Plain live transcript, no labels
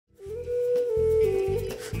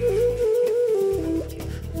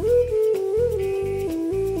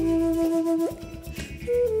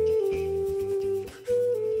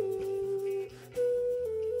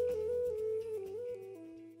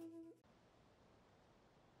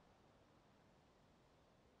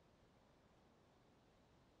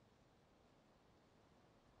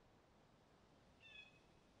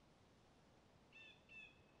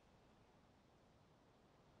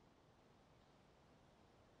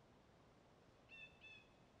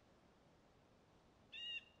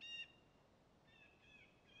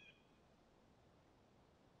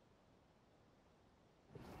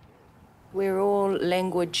We're all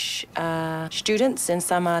language students and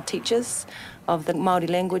some are teachers of the Maori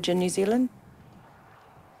language in New Zealand.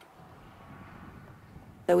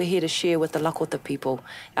 So we're here to share with the Lakota people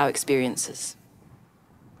our experiences.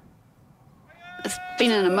 It's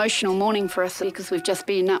been an emotional morning for us because we've just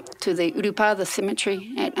been up to the Urupa, the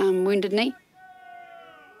cemetery at Wounded Knee.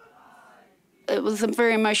 It was a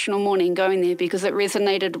very emotional morning going there because it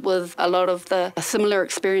resonated with a lot of the similar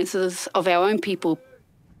experiences of our own people.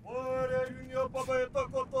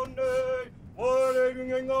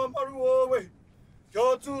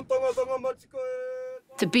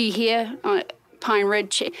 To be here at Pine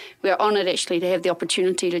Ridge, we're honoured actually to have the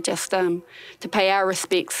opportunity to just to pay our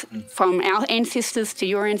respects from our ancestors to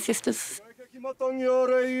your ancestors.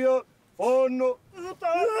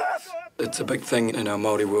 It's a big thing in our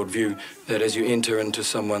Maori worldview that as you enter into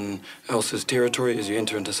someone else's territory, as you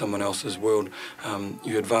enter into someone else's world,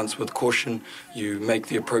 you advance with caution, you make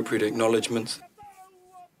the appropriate acknowledgements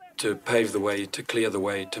to pave the way, to clear the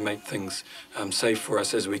way, to make things safe for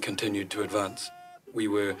us as we continued to advance. We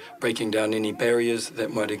were breaking down any barriers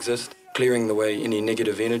that might exist, clearing the way any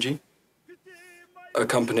negative energy.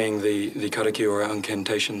 Accompanying the karakia or our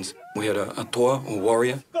incantations, we had a toa, or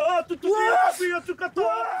warrior.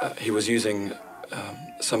 He was using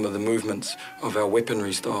some of the movements of our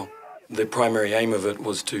weaponry style. The primary aim of it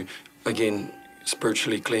was to, again,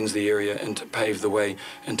 spiritually cleanse the area and to pave the way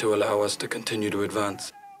and to allow us to continue to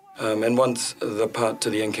advance. And once the part to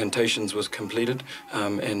the incantations was completed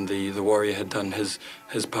and the warrior had done his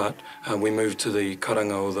part, we moved to the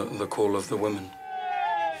karanga, or the call of the women.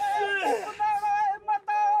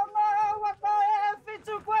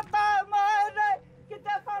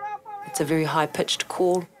 It's a very high-pitched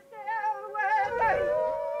call.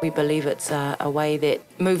 We believe it's a way that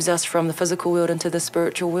moves us from the physical world into the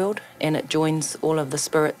spiritual world, and it joins all of the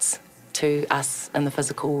spirits to us in the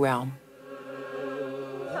physical realm.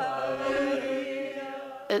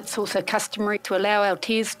 It's also customary to allow our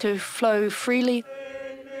tears to flow freely.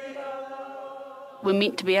 We're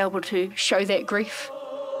meant to be able to show that grief.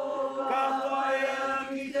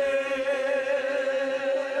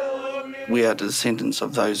 We are descendants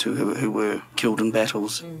of those who were killed in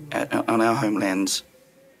battles on our homelands,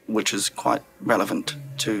 which is quite relevant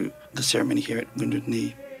to the ceremony here at Wounded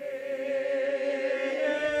Knee.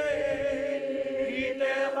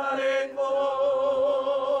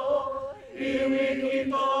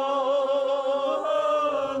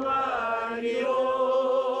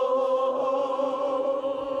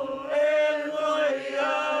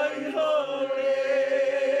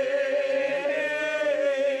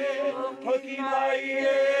 Toki mai e,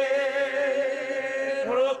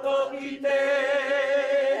 roko ki te